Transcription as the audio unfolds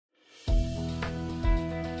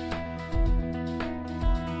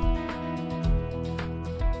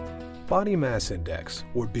Body mass index,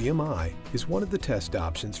 or BMI, is one of the test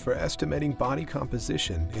options for estimating body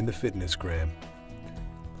composition in the FITNESSGRAM.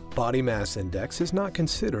 Body mass index is not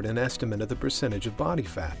considered an estimate of the percentage of body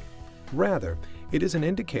fat. Rather, it is an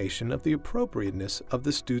indication of the appropriateness of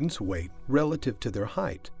the student's weight relative to their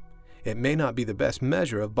height. It may not be the best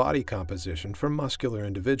measure of body composition for muscular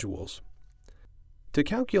individuals. To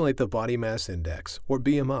calculate the body mass index, or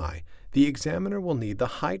BMI, the examiner will need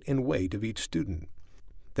the height and weight of each student.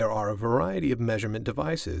 There are a variety of measurement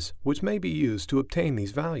devices which may be used to obtain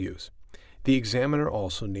these values. The examiner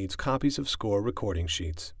also needs copies of score recording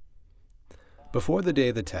sheets. Before the day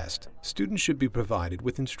of the test, students should be provided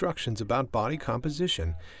with instructions about body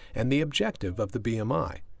composition and the objective of the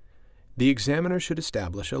BMI. The examiner should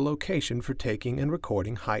establish a location for taking and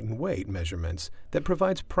recording height and weight measurements that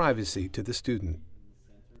provides privacy to the student.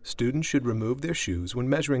 Students should remove their shoes when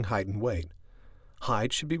measuring height and weight.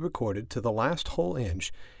 Height should be recorded to the last whole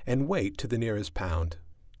inch and weight to the nearest pound.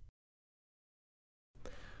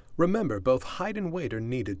 Remember, both height and weight are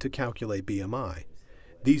needed to calculate BMI.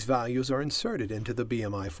 These values are inserted into the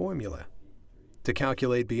BMI formula. To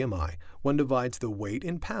calculate BMI, one divides the weight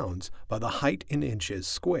in pounds by the height in inches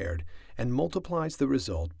squared and multiplies the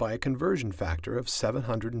result by a conversion factor of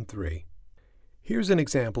 703. Here's an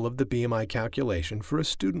example of the BMI calculation for a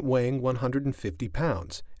student weighing 150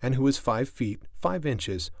 pounds and who is 5 feet 5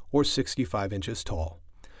 inches or 65 inches tall.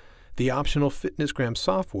 The optional FITNESSGRAM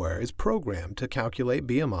software is programmed to calculate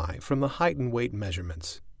BMI from the height and weight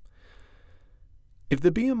measurements. If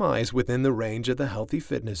the BMI is within the range of the healthy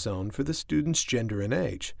fitness zone for the student's gender and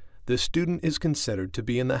age, the student is considered to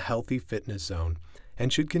be in the healthy fitness zone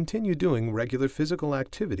and should continue doing regular physical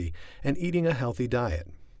activity and eating a healthy diet.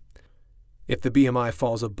 If the BMI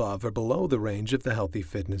falls above or below the range of the healthy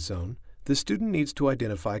fitness zone, the student needs to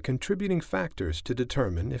identify contributing factors to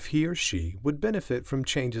determine if he or she would benefit from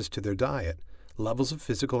changes to their diet, levels of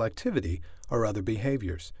physical activity, or other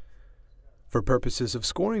behaviors. For purposes of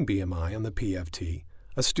scoring BMI on the PFT,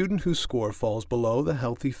 a student whose score falls below the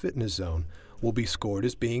healthy fitness zone will be scored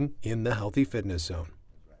as being in the healthy fitness zone.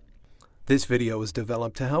 This video was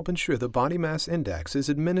developed to help ensure the body mass index is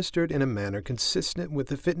administered in a manner consistent with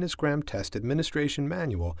the FITNESSGRAM Test Administration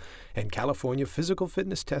Manual and California Physical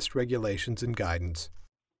Fitness Test Regulations and Guidance.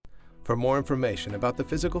 For more information about the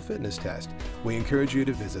physical fitness test, we encourage you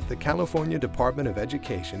to visit the California Department of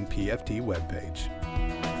Education PFT webpage.